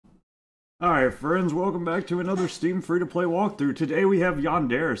Alright friends, welcome back to another Steam free-to-play walkthrough. Today we have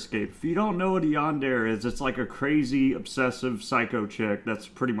Yandere Escape. If you don't know what a Yandere is, it's like a crazy, obsessive psycho chick that's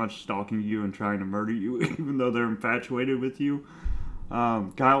pretty much stalking you and trying to murder you, even though they're infatuated with you.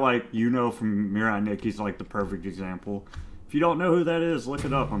 Kind of like Yuno from Mirai Nikki's like the perfect example. If you don't know who that is, look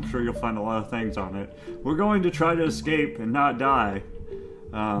it up. I'm sure you'll find a lot of things on it. We're going to try to escape and not die.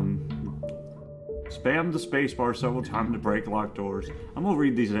 Spam the spacebar several times to break locked doors. I'm gonna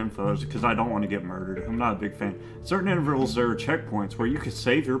read these infos because I don't want to get murdered. I'm not a big fan. Certain intervals there are checkpoints where you can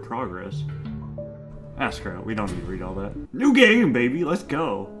save your progress. Ask her out. We don't need to read all that. New game, baby. Let's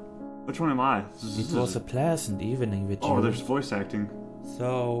go. Which one am I? It was a pleasant evening with you. Oh, there's voice acting.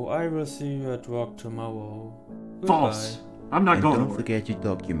 So I will see you at work tomorrow. False. Goodbye. I'm not going to Don't work. forget your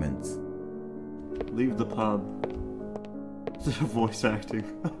documents. Leave the pub. Voice acting.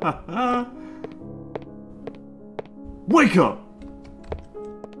 Wake up!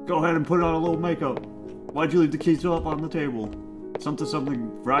 Go ahead and put on a little makeup. Why'd you leave the keys up on the table?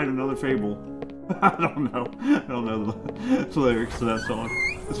 Something, write another fable. I don't know. I don't know the lyrics to that song.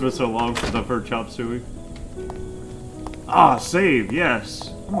 It's been so long since I've heard Chop Suey. Ah, save, yes.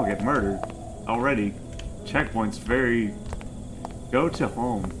 I'm gonna get murdered. Already. Checkpoint's very... Go to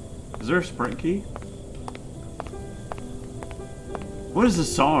home. Is there a sprint key? What is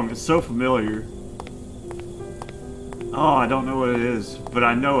this song? It's so familiar. Oh, I don't know what it is, but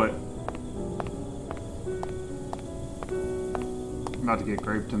I know it. I'm about to get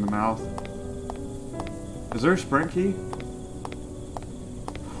graped in the mouth. Is there a sprint key?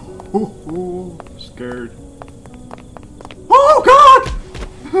 Ooh, scared. Oh,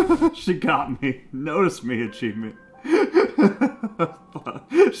 God! She got me. Notice me achievement.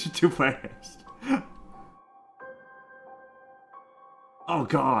 She's too fast. Oh,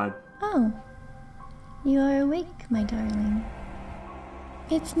 God. Oh. You are awake, my darling.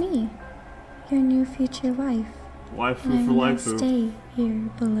 It's me, your new future wife. Waifu and for I will life. stay here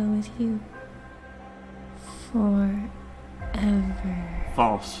below with you. Forever.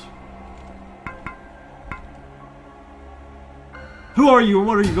 False. Who are you and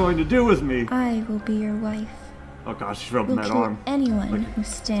what are you going to do with me? I will be your wife. Oh gosh, she's rubbing Will that kill arm. anyone Like- who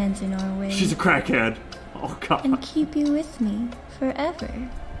stands in our way. She's a crackhead. Oh god. and keep you with me forever.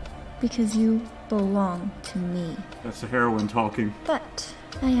 Because you belong to me. That's the heroine talking. But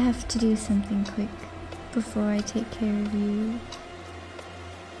I have to do something quick before I take care of you.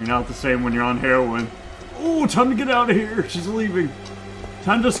 You're not the same when you're on heroin. Oh, time to get out of here. She's leaving.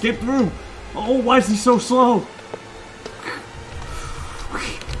 Time to escape the room. Oh, why is he so slow?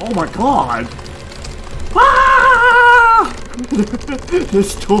 Oh my god. Ah!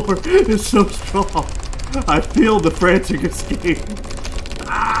 This door is so strong. I feel the frantic escape.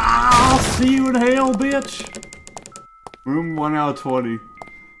 Ah, I'll see you in hell, bitch. Room 1 out of 20.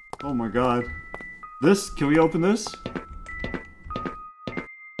 Oh my god. This, can we open this?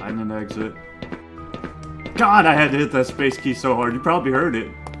 Find an exit. God, I had to hit that space key so hard. You probably heard it.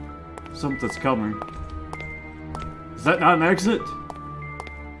 Something's coming. Is that not an exit?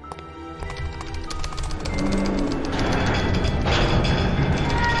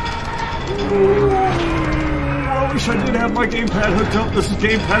 I wish I did have my gamepad hooked up. This is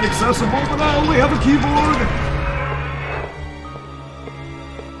gamepad accessible, but I only have a keyboard.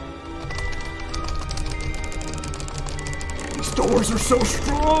 These doors are so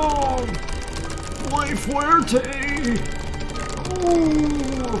strong. Muy fuerte.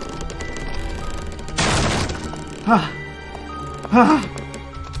 Ooh. Ah. Ah.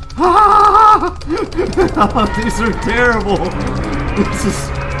 Ah. Oh, these are terrible. This is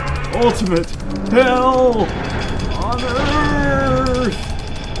ultimate hell on earth.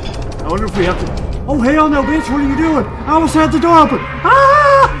 I wonder if we have to... Oh, hell no, bitch. What are you doing? I almost had the door open.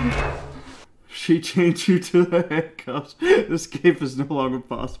 Ah! She changed you to the handcuffs. Escape is no longer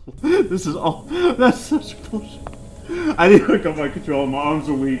possible. This is all... That's such bullshit. I need to hook up my controller. My arms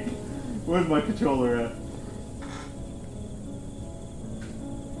are weak. Where's my controller at?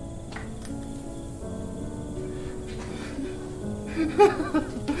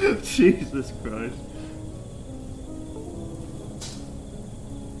 Jesus Christ.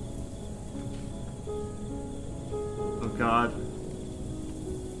 Oh God.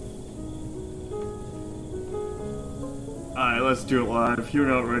 Alright, let's do it live. You're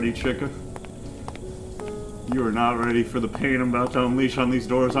not ready, chicka. You are not ready for the pain I'm about to unleash on these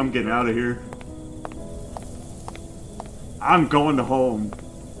doors. I'm getting out of here. I'm going to home.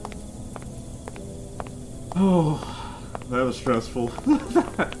 Oh, that was stressful.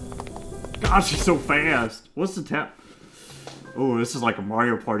 God, she's so fast. What's the tap? Oh, this is like a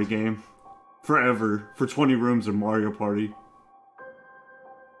Mario Party game. Forever. For 20 rooms in Mario Party.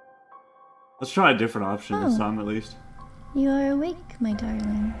 Let's try a different option this Oh. time at least. You are awake, my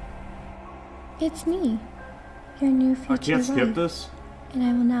darling. It's me, your new I future can't skip wife, this? and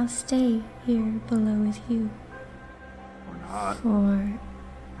I will now stay here below with you Or not. forever.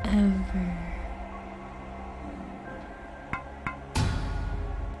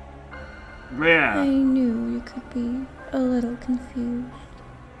 I Yeah. knew you could be a little confused,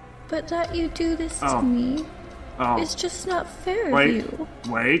 but that you do this to me is just not fair of you.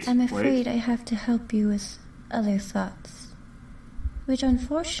 Wait. I'm afraid I have to help you with other thoughts, which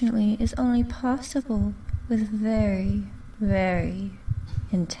unfortunately is only possible with very, very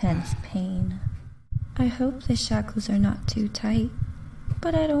intense pain. I hope the shackles are not too tight,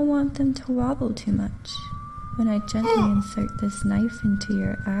 but I don't want them to wobble too much when I gently insert this knife into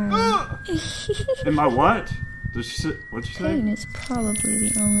your eye. In my what? What'd she say? Pain is probably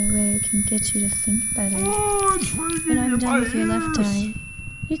the only way I can get you to think better. Oh, it's ringing When I'm in done my with your left ears. eye,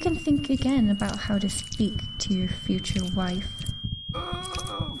 you can think again about how to speak to your future wife.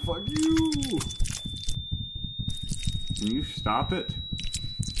 Fuck you. Can you stop it?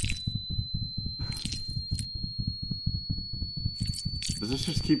 Does this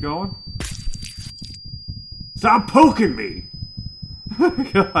just keep going? Stop poking me!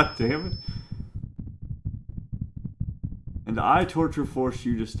 God damn it. And the eye torture forced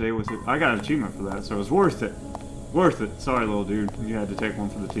you to stay with it. I got an achievement for that, so it was worth it. Worth it. Sorry, little dude. You had to take one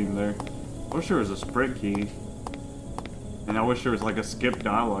for the team there. I wish there was a sprint key. And I wish there was like a skip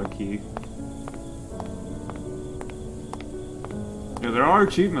dialogue key. Yeah, there are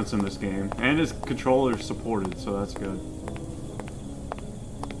achievements in this game. And it's controller supported, so that's good.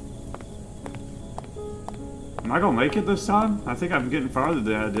 Am I gonna make it this time? I think I'm getting farther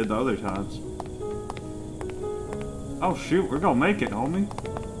than I did the other times. Oh shoot, we're gonna make it, homie.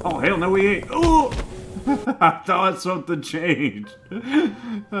 Oh hell no we ain't. Oh! I thought something changed. I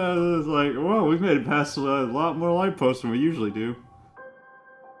was like, whoa, we made it past a lot more light posts than we usually do.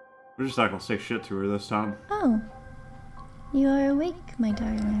 We're just not gonna say shit to her this time. Oh, you are awake, my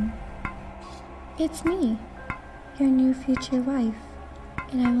darling. It's me, your new future wife,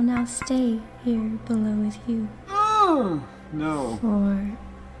 and I will now stay here below with you Oh, no.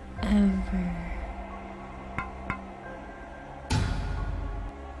 forever.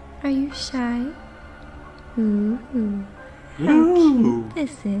 Are you shy? Ooh, how Ooh. cute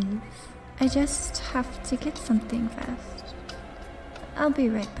this is. I just have to get something fast. I'll be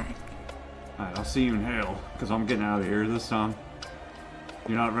right back. Alright, I'll see you in hell, because I'm getting out of here this time.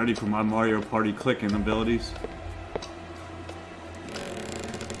 You're not ready for my Mario Party clicking abilities.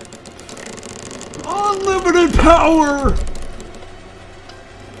 Unlimited power!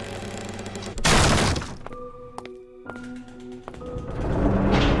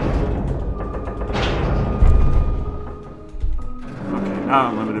 Okay, now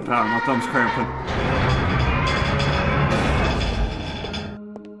unlimited power. My thumb's cramping.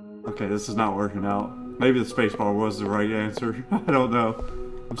 Okay, this is not working out. Maybe the spacebar was the right answer. I don't know.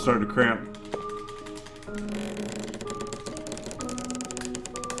 I'm starting to cramp.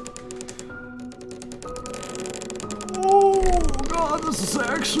 Oh god, this is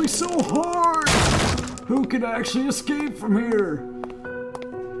actually so hard! Who can actually escape from here?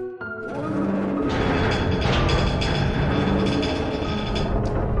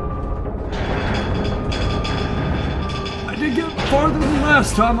 I did get farther than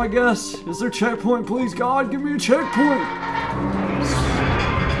last time, I guess. Is there a checkpoint, please? God, give me a checkpoint!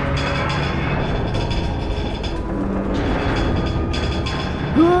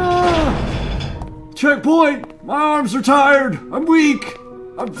 Ah! Checkpoint! My arms are tired! I'm weak!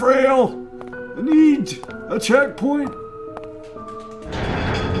 I'm frail! I need a checkpoint!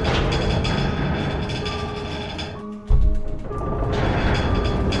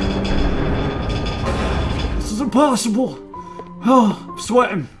 This is impossible! Oh, I'm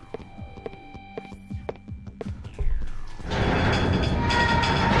sweating.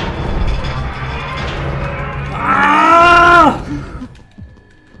 Ah!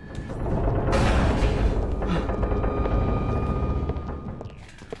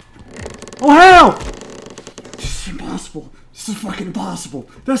 Oh hell! This is impossible. This is fucking impossible.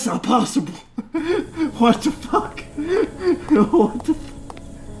 That's not possible. What the fuck? What the fuck?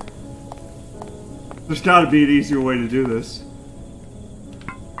 There's gotta be an easier way to do this.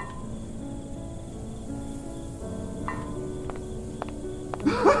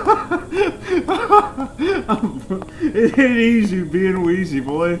 It ain't easy being wheezy,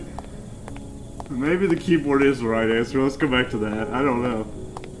 boy. Maybe the keyboard is the right answer. Let's go back to that. I don't know.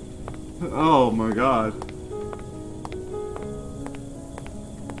 Oh my god.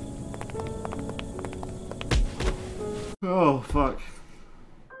 Oh fuck.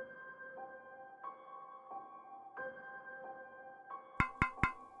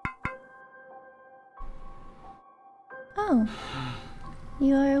 Oh,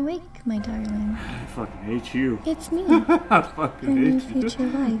 you are awake, my darling. I fucking hate you. It's me, I fucking your new hate you. future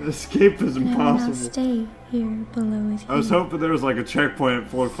wife. Escape is And I will now impossible. stay here below with you. I was hoping there was like a checkpoint at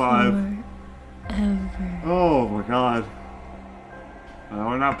floor 5. Forever. Oh my god.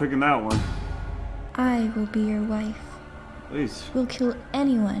 We're not picking that one. I will be your wife. Please. We'll kill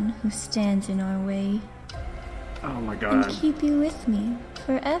anyone who stands in our way. Oh my And god. keep you with me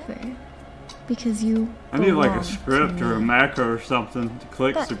forever. Because you I need like a belong script to or a me. macro or something to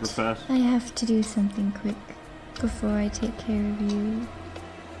click But super fast. I have to do something quick before I take care of you.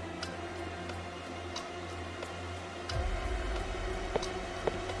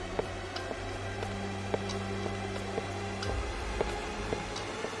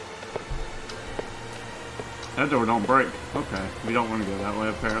 That door don't break. Okay, we don't want to go that way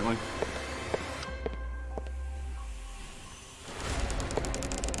apparently.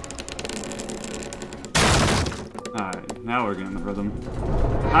 Alright, now we're getting the rhythm.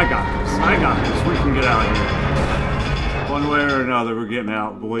 I got this. I got this. We can get out of here. One way or another, we're getting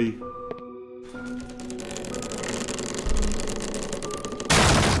out, boy.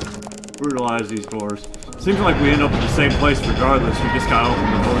 Brutalize these doors. Seems like we end up in the same place regardless. We just gotta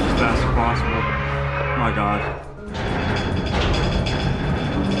open the doors as fast as possible. Oh my god.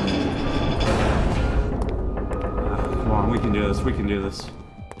 Come on, we can do this. We can do this.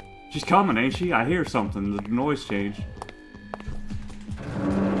 She's coming, ain't she? I hear something. The noise changed.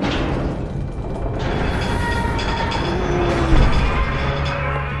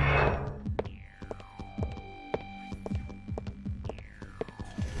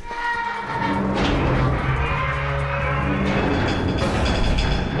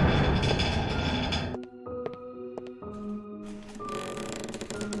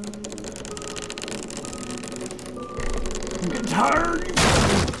 I'm getting tired.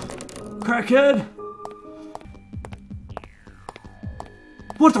 Crackhead!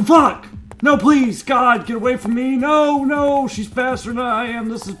 What the fuck? No, please, God, get away from me. No, no, she's faster than I am.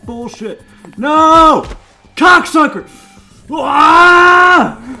 This is bullshit. No! Cocksucker!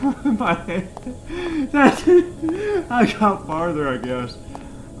 Ah! My head. I got farther, I guess.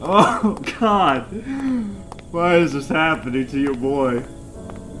 Oh, God. Why is this happening to you, boy?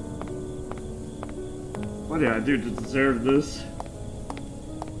 What did I do to deserve this?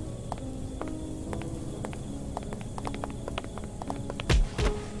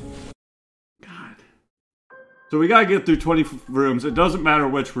 So we gotta get through 20 rooms. It doesn't matter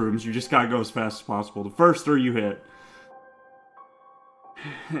which rooms, you just gotta go as fast as possible. The first 3 you hit.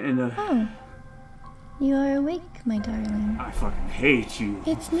 And Oh, you are awake, my darling. I fucking hate you.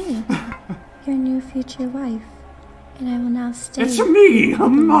 It's me, your new future wife. And I will now stay It's me!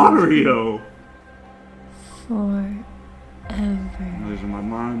 I'm Mario! forever. Losing my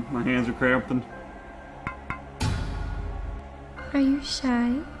mind. My hands are cramping. Are you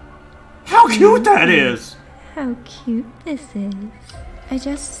shy? How cute that is! How cute this is. I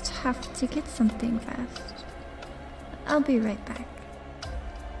just have to get something fast. I'll be right back.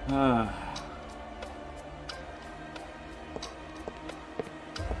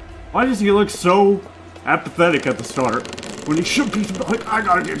 Why does he look so apathetic at the start? When he should be like, I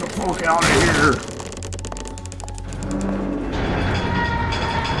gotta get the fuck out of here!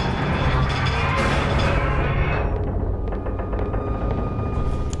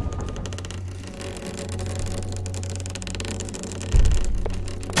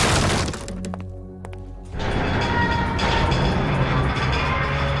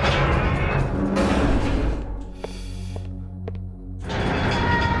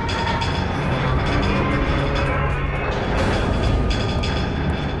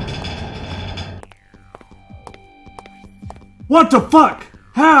 What the fuck?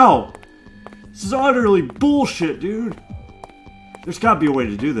 How? This is utterly bullshit, dude. There's gotta be a way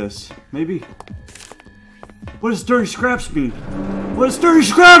to do this. Maybe. What does dirty scraps mean? What does dirty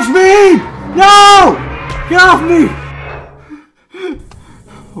scraps mean? No! Get off me!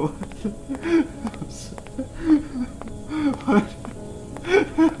 What? What?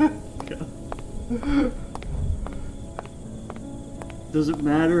 Does it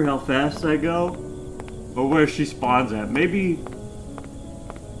matter how fast I go? Or where she spawns at? Maybe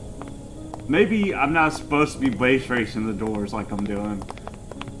I'm not supposed to be base racing the doors like I'm doing.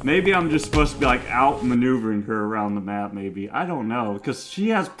 Maybe I'm just supposed to be like out maneuvering her around the map, maybe. I don't know, because she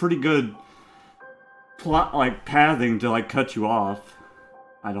has pretty good plot, like pathing to like cut you off.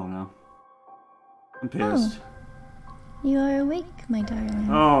 I don't know. I'm pissed. Oh, you are awake, my darling.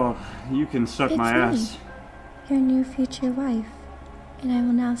 Oh, you can suck my ass. Your new future wife. And I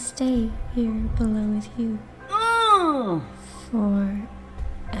will now stay here below with you. Oh. Forever.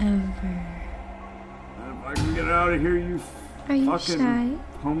 If I I can get out of here, you Are you fucking shy?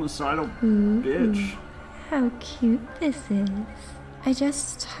 homicidal Ooh, bitch. how cute this is. I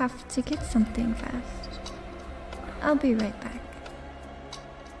just have to get something fast. I'll be right back.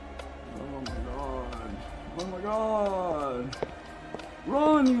 Oh my god. Oh my god.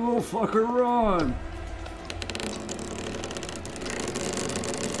 Run, you little fucker, run.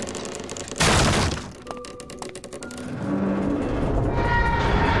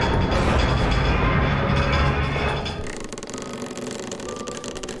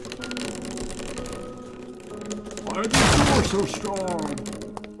 Why are these doors so strong?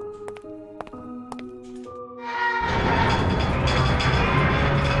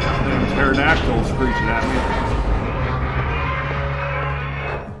 Damn pterodactyl screeching at me.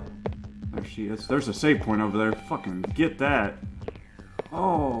 There she is. There's a save point over there. Fucking get that.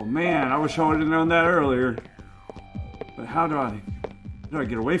 Oh man, I wish I would have known that earlier. But how do I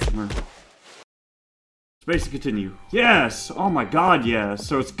get away from her? Space to continue. Yes! Oh my god, yes.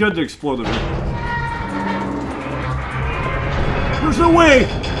 So it's good to explore the room. There's no way!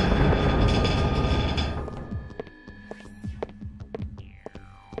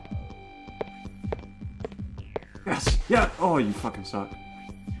 Yes! Yeah! Oh, you fucking suck.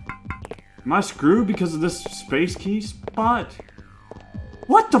 Am I screwed because of this space key spot?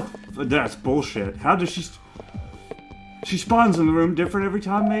 What the f- That's bullshit. How does she... She spawns in the room different every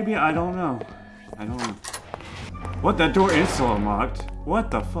time, maybe? I don't know. I don't know. What? That door insta unlocked?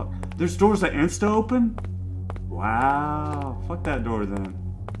 What the fuck? There's doors that insta open? Wow. Fuck that door then.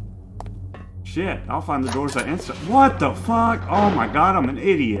 Shit. I'll find the doors that insta... What the fuck? Oh my god, I'm an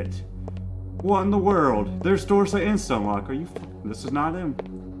idiot. What in the world? There's doors that insta unlock. Are you... This is not him.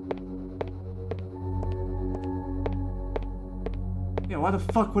 Yeah, why the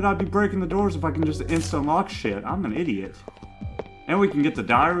fuck would I be breaking the doors if I can just insta unlock shit? I'm an idiot. And we can get the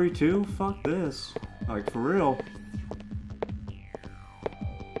diary too? Fuck this. Like, for real.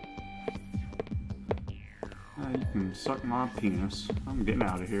 You can suck my penis. I'm getting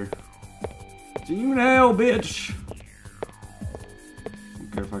out of here. See you in hell, bitch!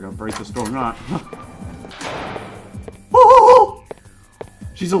 Don't care if I gotta break this door or not. Woo!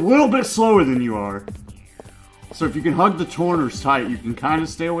 She's a little bit slower than you are. So if you can hug the corners tight, you can kind of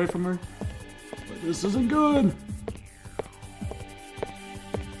stay away from her. But this isn't good.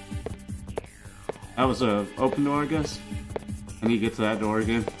 That was a open door, I guess. I need to get to that door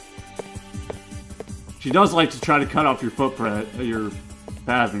again. She does like to try to cut off your footprint, your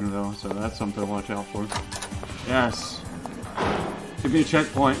pathing though, so that's something to watch out for. Yes. Give me a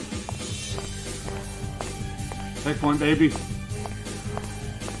checkpoint. Checkpoint, baby.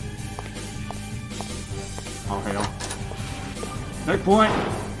 Oh, hell. Checkpoint!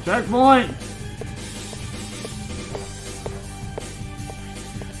 Checkpoint!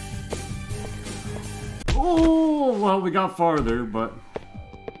 Oh, well, we got farther, but...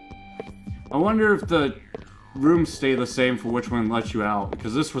 I wonder if the rooms stay the same for which one lets you out,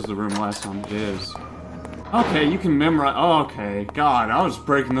 because this was the room last time. It is. Okay, you can memorize... Oh, okay. God, I was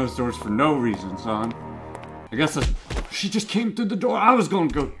breaking those doors for no reason, son. I guess that's... She just came through the door. I was gonna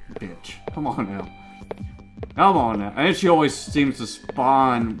go... Bitch. Come on now. Come on now. And she always seems to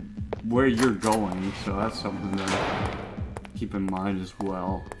spawn where you're going, so that's something to keep in mind as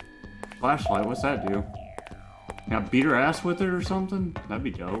well. Flashlight, what's that do? Yeah, beat her ass with it or something? That'd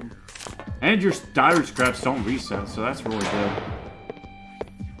be dope. And your diary scraps don't reset, so that's really good.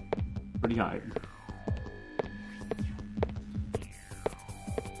 Pretty high.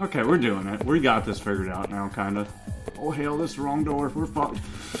 Okay, we're doing it. We got this figured out now, kinda. Oh hell, this is the wrong door. We're fucked.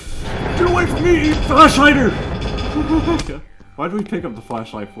 Get away from me, you flashlighter! Why did we pick up the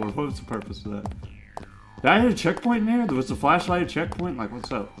flashlight for? What was the purpose of that? Did I hit a checkpoint in there? There was the flashlight a checkpoint? Like,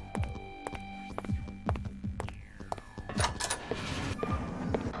 what's up?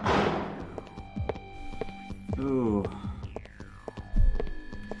 Ooh.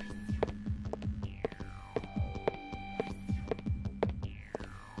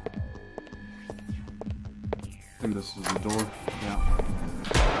 I think this is the door. Yeah.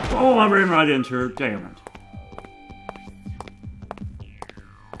 Oh, I ran right into her. Damn it.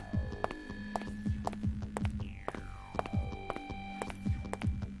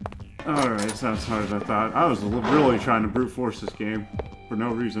 Alright, it's not as hard as I thought. I was really trying to brute force this game for no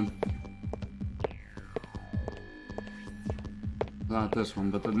reason. Not this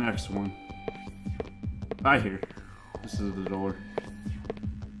one, but the next one. Right here. This is the door.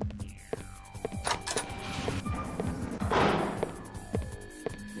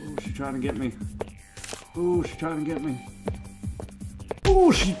 Oh, she's trying to get me. Oh, she's trying to get me.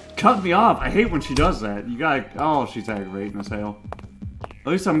 Oh, she cut me off. I hate when she does that. You gotta... Oh, she's aggravating as hell. At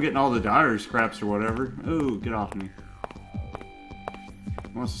least I'm getting all the diary scraps or whatever. Ooh, get off me.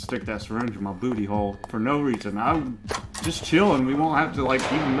 Wants to stick that syringe in my booty hole for no reason. I'm just chilling. We won't have to like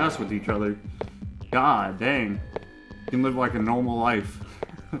even mess with each other. God dang. You can live like a normal life.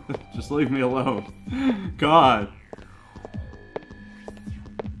 Just leave me alone. God.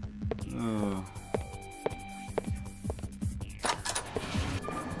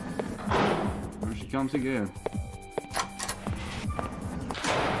 There she comes again.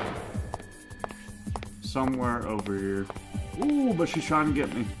 Somewhere over here. Ooh, but she's trying to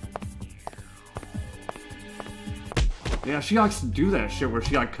get me. Yeah, she likes to do that shit where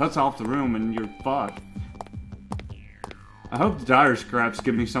she like cuts off the room and you're fucked. I hope the diary scraps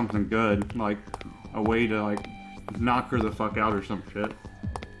give me something good, like a way to like knock her the fuck out or some shit.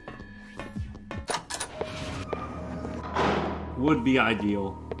 Would be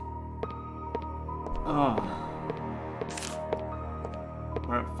ideal. Oh.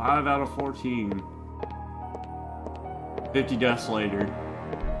 We're at 5 out of 14. 50 deaths later.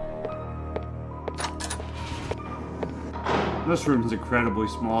 This room's incredibly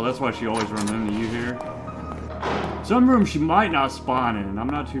small. That's why she always runs into you here. Some rooms she might not spawn in. I'm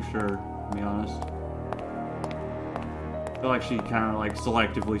not too sure, to be honest. I feel like she kind of like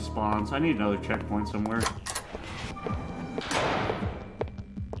selectively spawns. I need another checkpoint somewhere.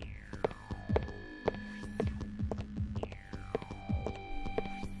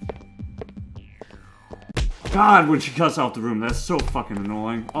 God, when she cuts off the room, that's so fucking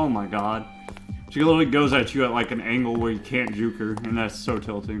annoying. Oh my god. She literally goes at you at like an angle where you can't juke her, and that's so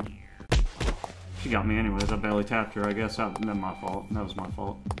tilting. She got me anyways, I barely tapped her, I guess that's my fault. That was my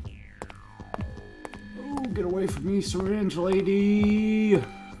fault. Oh, get away from me, syringe lady!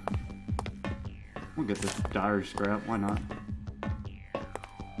 We'll get this diary scrap, why not?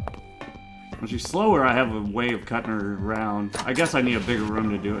 When she's slower, I have a way of cutting her around. I guess I need a bigger room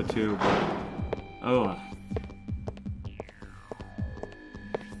to do it too, but... Oh.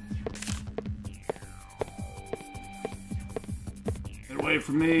 Get away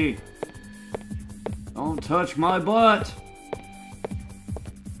from me! Don't touch my butt!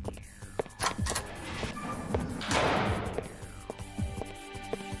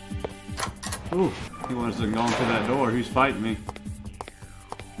 Ooh, he wasn't going through that door. He's fighting me.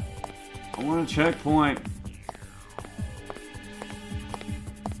 I want a checkpoint.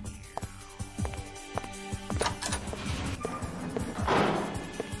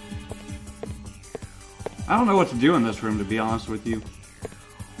 I don't know what to do in this room, to be honest with you.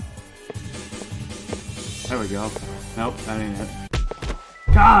 There we go. Nope, that ain't it.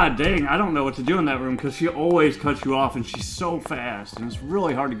 God dang, I don't know what to do in that room because she always cuts you off and she's so fast and it's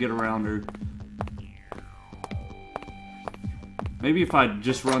really hard to get around her. Maybe if I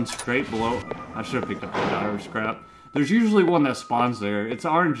just run straight below... I should have picked up the diary scrap. There's usually one that spawns there. It's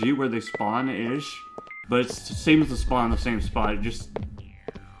RNG where they spawn-ish, but it seems to spawn in the same spot. It just...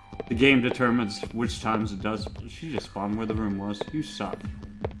 The game determines which times it does. She just spawned where the room was. You suck.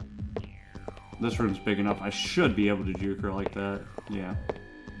 This room's big enough. I should be able to juke her like that. Yeah.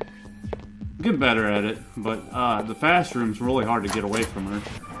 Get better at it, but the fast room's really hard to get away from her.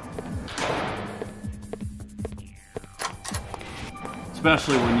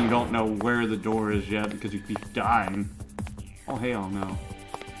 Especially when you don't know where the door is yet because you keep dying. Oh, hell no.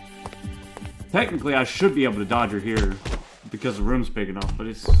 Technically, I should be able to dodge her here because the room's big enough, but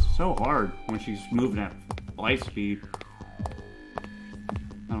it's so hard when she's moving at light speed.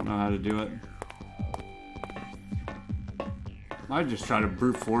 I don't know how to do it. I just try to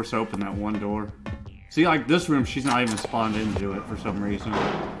brute force open that one door. See, like this room, she's not even spawned into it for some reason.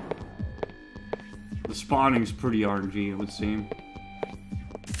 The spawning's pretty RNG, it would seem.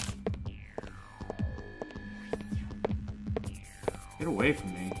 Get away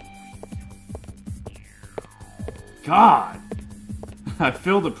from me. God! I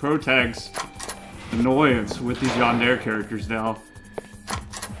feel the protag's annoyance with these Yandere characters now.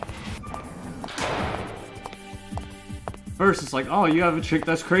 First, it's like, oh, you have a chick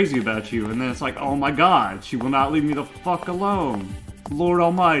that's crazy about you. And then it's like, oh my god, she will not leave me the fuck alone. Lord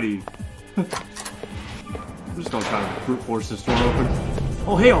Almighty. I'm just gonna try to brute force this door open.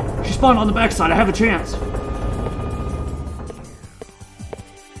 Oh, hell! She spawned on the backside. I have a chance.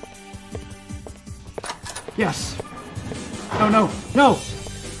 Yes. No, no, no!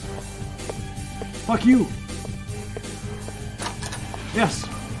 Fuck you. Yes.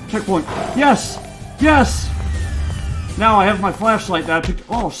 Checkpoint. Yes! Yes! Now I have my flashlight that I picked.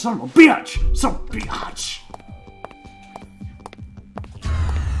 Oh, son of a bitch! Son of a bitch!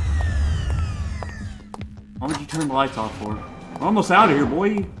 Why would you turn the lights off for? We're almost out of here,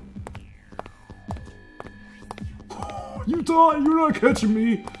 boy. You thought you're not catching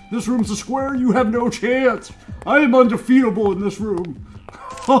me? This room's a square, you have no chance. I am undefeatable in this room.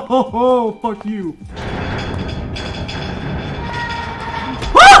 Ho ho ho, fuck you.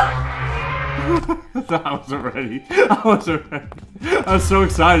 I wasn't ready. I wasn't ready. I was so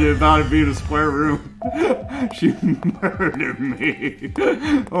excited about it being a square room. She murdered me.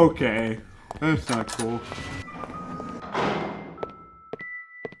 Okay. That's not cool.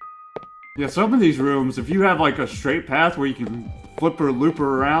 Yeah, some of these rooms, if you have like a straight path where you can flip or loop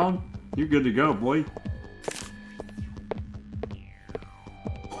her around, you're good to go, boy.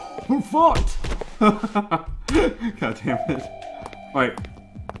 We're fucked! God damn it. Wait.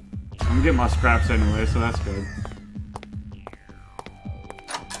 I'm gonna get my scraps anyway, so that's good.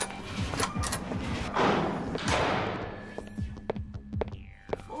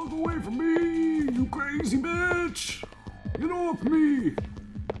 Fuck away from me, you crazy bitch! Get off me!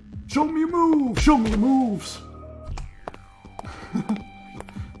 Show me a move! Show me the moves!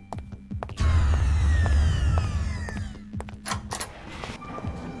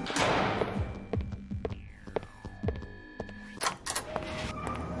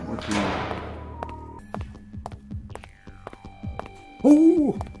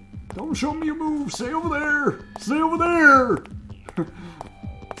 Oh! Don't show me a move! Stay over there! Stay over there!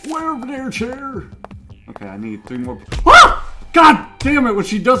 Way over there, chair! Okay, I need 3 more. Ah! God damn it! When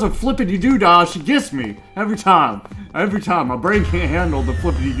she does a flippity-doo-dah, she gets me! Every time. Every time. My brain can't handle the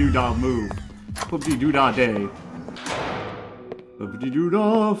flippity-doo-dah move. Flippity-doo-dah day.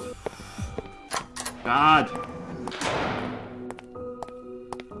 Flippity-doo-dah. God.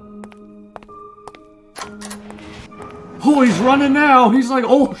 Oh, he's running now! He's like,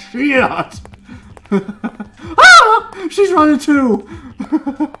 oh shit! Ah! She's running too!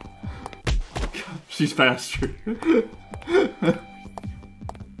 She's faster.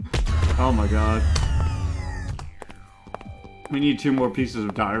 Oh my god. We need 2 more pieces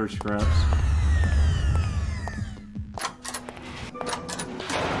of tire scraps.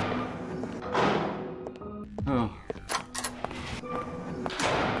 Oh.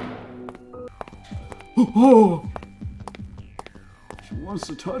 Oh! She wants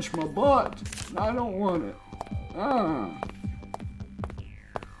to touch my butt. I don't want it. Ah.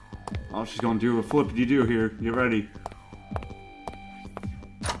 Oh, she's gonna do a flippity-doo here. Get ready.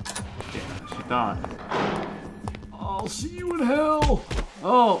 Yeah, she thought. I'll see you in hell.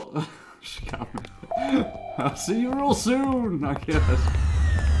 Oh, she got me. I'll see you real soon, I guess.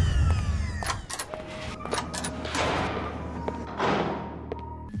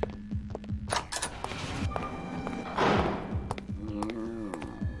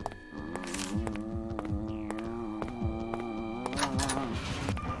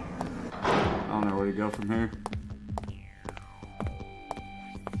 Go from here.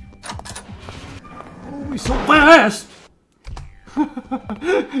 Oh, he's so fast!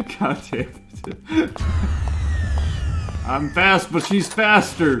 God damn it. I'm fast, but she's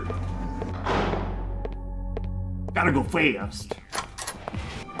faster. Gotta go fast.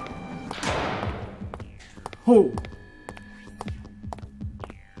 Oh.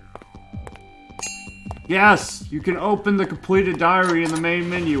 Yes, you can open the completed diary in the main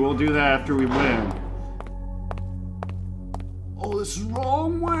menu. We'll do that after we win. Oh, this is the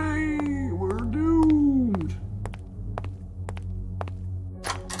wrong way. We're doomed.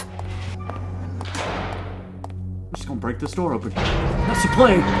 I'm just gonna break this door open. That's the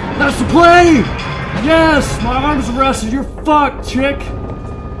play. That's the play. Yes, my arm's arrested. You're fucked, chick.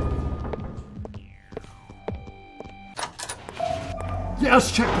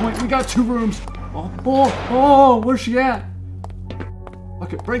 Yes, checkpoint. We got 2 rooms. Oh, where's she at?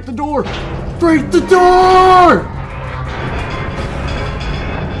 Okay, break the door! Break the door!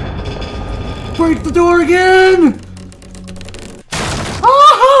 Break the door again!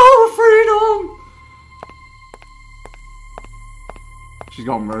 Oh, freedom! She's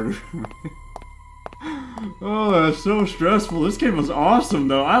gonna murder me. Oh, that's so stressful. This game was awesome,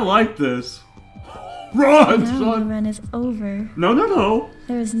 though. I like this. Run, now son! the run is over. No.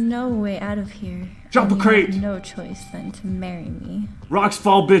 There is no way out of here. Jump a crate! You have no choice then to marry me. Rocks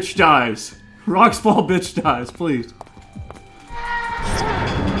fall, bitch dies. Rocks fall, bitch dies, please.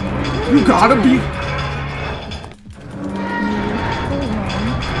 You gotta be.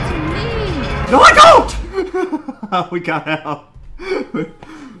 No, I don't! We got out.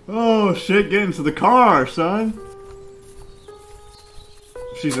 Oh shit, get into the car, son.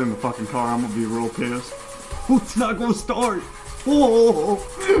 If she's in the fucking car, I'm gonna be real pissed. Oh, it's not gonna start. Oh,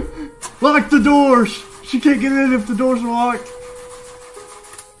 lock the doors. She can't get in if the door's locked.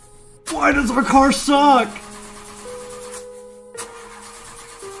 Why does our car suck?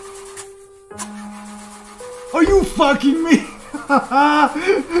 Are Are you fucking me?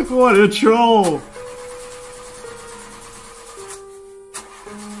 What a troll.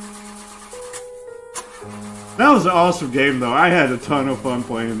 That was an awesome game though. I had a ton of fun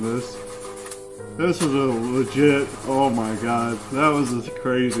playing this. This was a legit, oh my god. That was just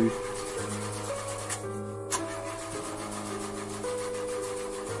crazy.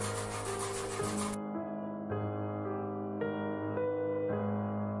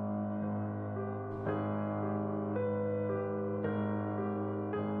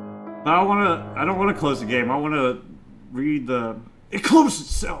 But I don't wanna close the game. I wanna read the, it closed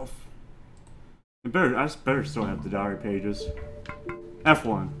itself. I better still have the diary pages.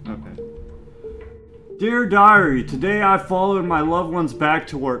 F1, okay. Dear Diary, today I followed my loved ones back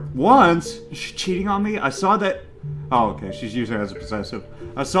to work. Once? Is she cheating on me? I saw that... Oh, okay, she's using it as a possessive.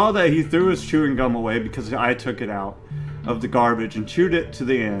 I saw that he threw his chewing gum away because I took it out of the garbage and chewed it to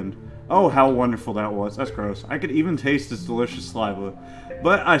the end. Oh, how wonderful that was. That's gross. I could even taste his delicious saliva.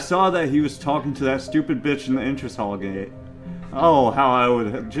 But I saw that he was talking to that stupid bitch in the interest hall gate. Oh, how I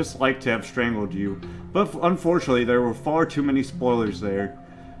would just like to have strangled you. But unfortunately, there were far too many spoilers there.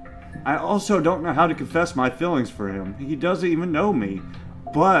 I also don't know how to confess my feelings for him. He doesn't even know me.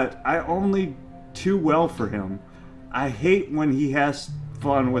 But I only too well for him. I hate when he has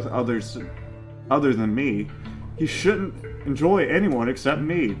fun with others other than me. He shouldn't enjoy anyone except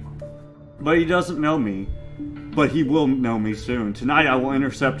me. But he doesn't know me. But he will know me soon. Tonight I will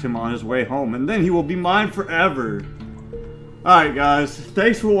intercept him on his way home, and then he will be mine forever. Alright guys,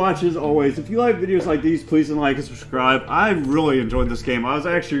 thanks for watching as always. If you like videos like these, please like and subscribe. I really enjoyed this game. I was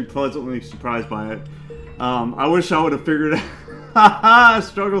actually pleasantly surprised by it. I wish I would have figured it out. I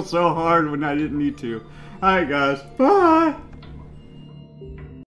struggled so hard when I didn't need to. Alright guys, bye!